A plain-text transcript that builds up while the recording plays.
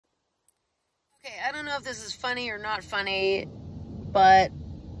Okay, I don't know if this is funny or not funny, but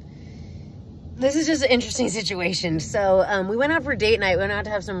this is just an interesting situation. So we went out for date night. We went out to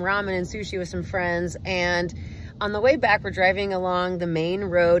have some ramen and sushi with some friends. And on the way back, we're driving along the main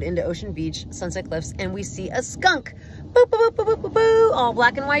road into Ocean Beach, Sunset Cliffs, and we see a skunk. Boo, boo, boo, boo, boo, boo, boo, all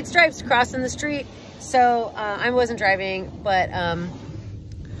black and white stripes crossing the street. So I wasn't driving, but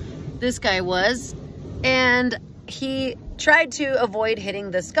this guy was. And he tried to avoid hitting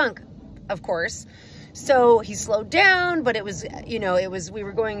the skunk, of course. So he slowed down, but it was, you know, it was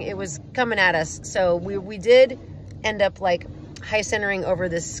coming at us. So we did end up like high centering over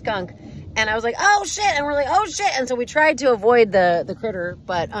this skunk, and I was like, oh shit. And we're like, oh shit. And so we tried to avoid the critter,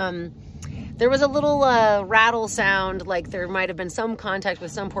 but there was a little rattle sound, like there might've been some contact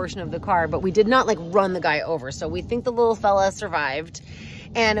with some portion of the car, but we did not like run the guy over. So we think the little fella survived.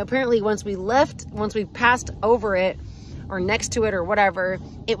 And apparently once we passed over it, or next to it or whatever,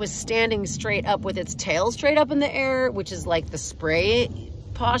 it was standing straight up with its tail straight up in the air, which is like the spray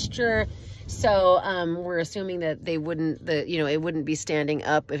posture. So we're assuming that it wouldn't be standing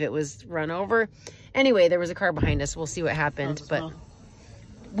up if it was run over. Anyway, there was a car behind us. We'll see what happened. But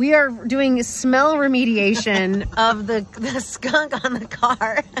we are doing smell remediation of the skunk on the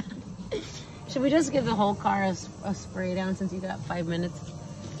car. Should we just give the whole car a spray down since you got 5 minutes?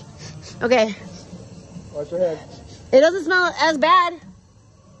 Okay. Watch your head. It doesn't smell as bad.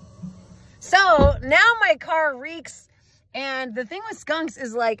 So now my car reeks. And the thing with skunks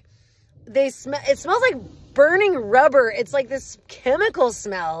is like, it smells like burning rubber. It's like this chemical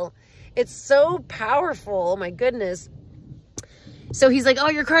smell. It's so powerful. Oh my goodness. So he's like, oh,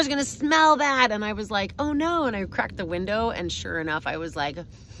 your car's gonna smell bad. And I was like, oh no. And I cracked the window, and sure enough, I was like,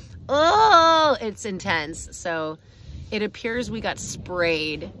 oh, it's intense. So it appears we got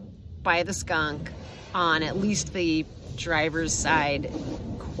sprayed by the skunk on at least the driver's side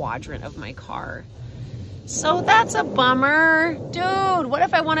quadrant of my car. So that's a bummer. Dude, what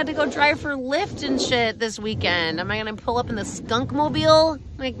if I wanted to go drive for Lyft and shit this weekend? Am I gonna pull up in the skunk mobile?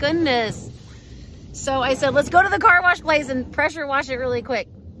 My goodness. So I said, let's go to the car wash place and pressure wash it really quick.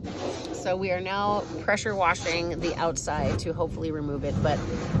 So we are now pressure washing the outside to hopefully remove it. But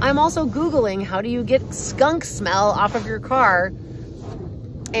I'm also Googling, how do you get skunk smell off of your car?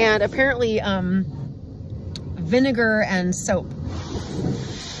 And apparently vinegar and soap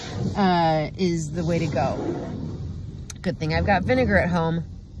is the way to go. Good thing I've got vinegar at home.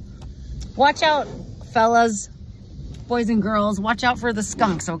 Watch out, fellas, boys and girls. Watch out for the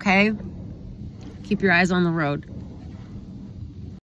skunks, okay? Keep your eyes on the road.